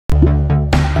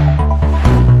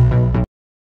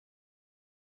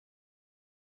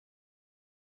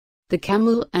The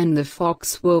camel and the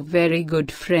fox were very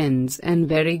good friends and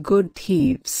very good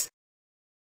thieves.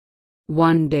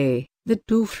 One day, the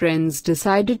two friends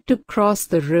decided to cross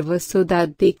the river so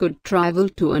that they could travel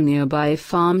to a nearby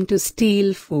farm to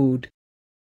steal food.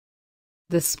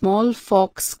 The small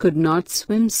fox could not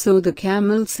swim, so the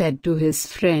camel said to his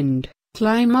friend,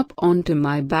 "Climb up onto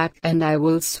my back and I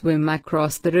will swim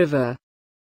across the river."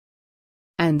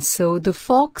 And so the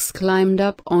fox climbed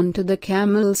up onto the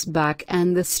camel's back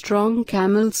and the strong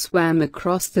camel swam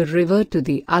across the river to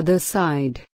the other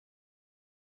side.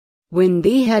 When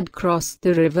they had crossed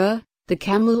the river, the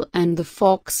camel and the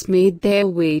fox made their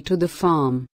way to the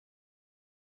farm.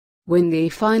 When they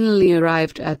finally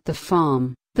arrived at the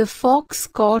farm, the fox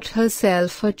caught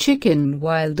herself a chicken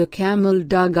while the camel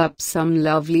dug up some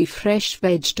lovely fresh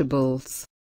vegetables.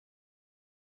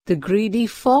 The greedy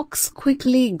fox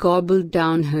quickly gobbled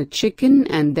down her chicken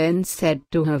and then said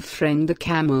to her friend the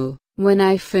camel, "When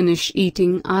I finish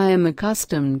eating, I am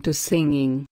accustomed to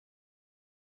singing."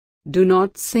 "Do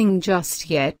not sing just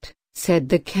yet," said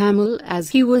the camel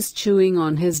as he was chewing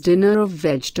on his dinner of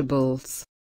vegetables.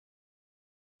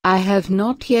 "I have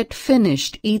not yet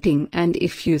finished eating, and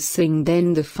if you sing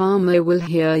then the farmer will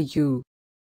hear you.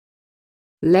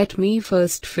 Let me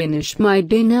first finish my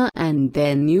dinner and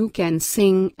then you can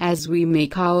sing as we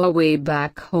make our way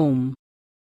back home."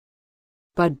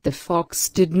 But the fox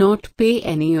did not pay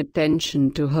any attention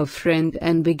to her friend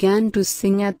and began to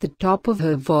sing at the top of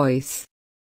her voice.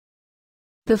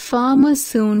 The farmer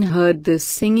soon heard this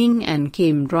singing and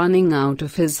came running out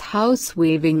of his house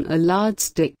waving a large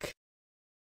stick.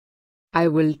 "I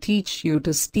will teach you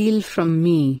to steal from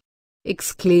me,"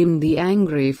 exclaimed the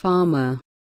angry farmer.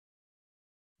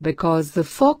 Because the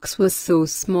fox was so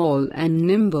small and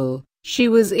nimble, she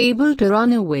was able to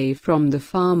run away from the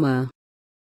farmer.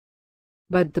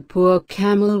 But the poor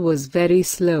camel was very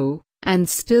slow, and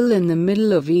still in the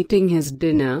middle of eating his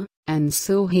dinner, and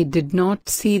so he did not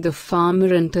see the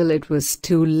farmer until it was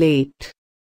too late.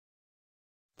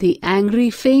 The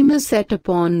angry farmer set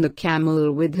upon the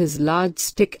camel with his large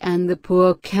stick, and the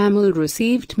poor camel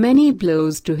received many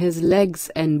blows to his legs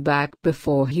and back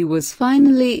before he was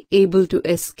finally able to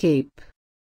escape.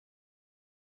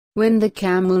 When the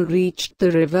camel reached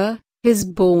the river, his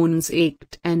bones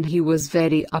ached and he was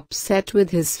very upset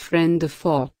with his friend the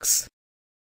fox.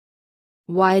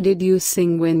 "Why did you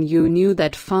sing when you knew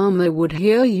that farmer would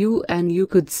hear you and you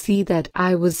could see that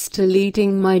I was still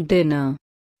eating my dinner?"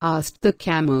 asked the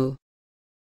camel.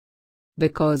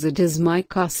 "Because it is my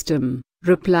custom,"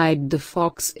 replied the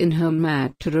fox in her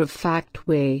matter-of-fact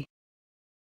way.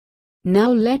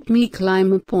 "Now let me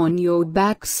climb upon your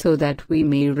back so that we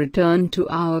may return to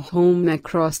our home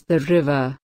across the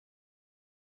river."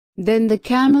 Then the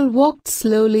camel walked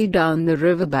slowly down the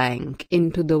riverbank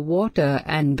into the water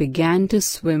and began to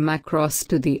swim across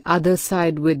to the other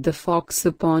side with the fox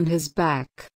upon his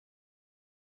back.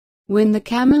 When the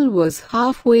camel was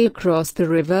halfway across the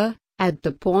river, at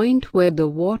the point where the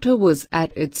water was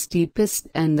at its deepest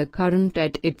and the current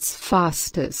at its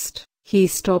fastest, he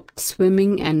stopped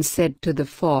swimming and said to the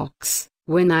fox,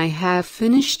 "When I have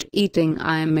finished eating,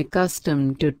 I am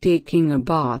accustomed to taking a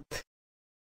bath."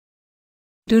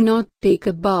 "Do not take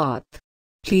a bath,"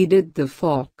 pleaded the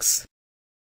fox.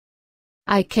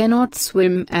 "I cannot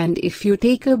swim, and if you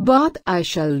take a bath I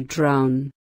shall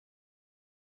drown."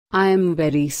 "I am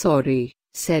very sorry,"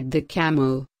 said the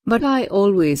camel, "but I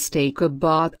always take a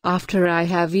bath after I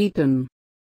have eaten.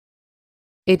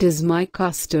 It is my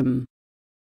custom."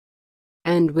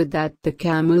 And with that the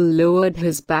camel lowered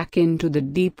his back into the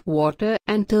deep water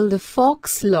until the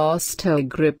fox lost her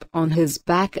grip on his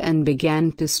back and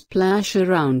began to splash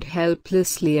around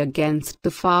helplessly against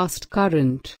the fast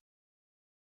current.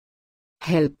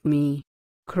 "Help me!"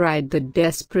 cried the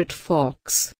desperate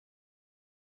fox.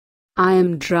 "I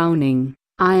am drowning,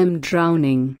 I am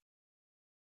drowning."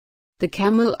 The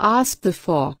camel asked the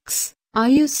fox, "Are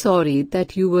you sorry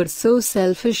that you were so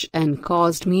selfish and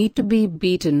caused me to be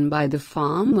beaten by the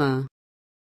farmer?"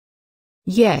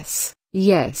 "Yes,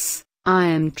 yes, I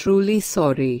am truly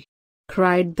sorry,"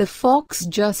 cried the fox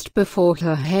just before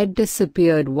her head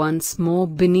disappeared once more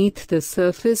beneath the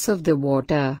surface of the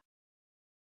water.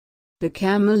 The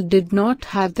camel did not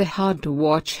have the heart to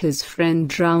watch his friend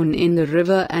drown in the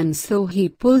river, and so he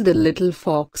pulled the little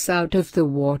fox out of the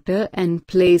water and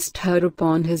placed her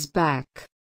upon his back.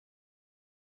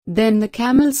 Then the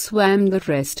camel swam the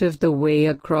rest of the way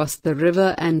across the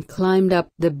river and climbed up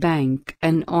the bank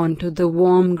and onto the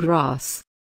warm grass.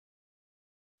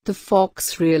 The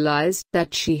fox realized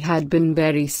that she had been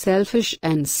very selfish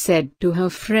and said to her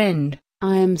friend,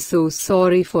 I am so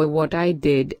sorry for what I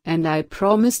did, and I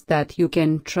promise that you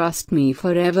can trust me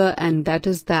forever, and that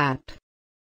is that.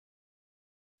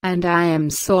 And I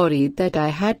am sorry that I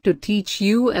had to teach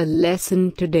you a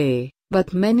lesson today,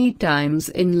 but many times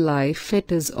in life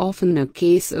it is often a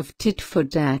case of tit for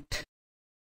tat."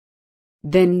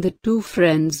 Then the two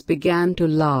friends began to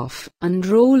laugh and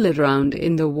roll around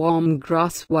in the warm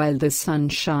grass while the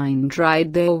sunshine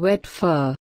dried their wet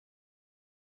fur.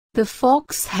 The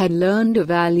fox had learned a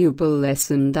valuable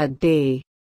lesson that day.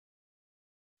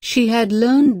 She had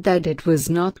learned that it was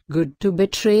not good to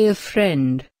betray a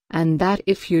friend, and that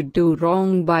if you do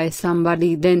wrong by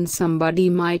somebody, then somebody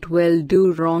might well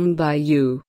do wrong by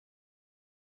you.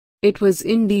 It was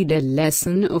indeed a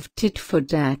lesson of tit for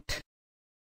tat.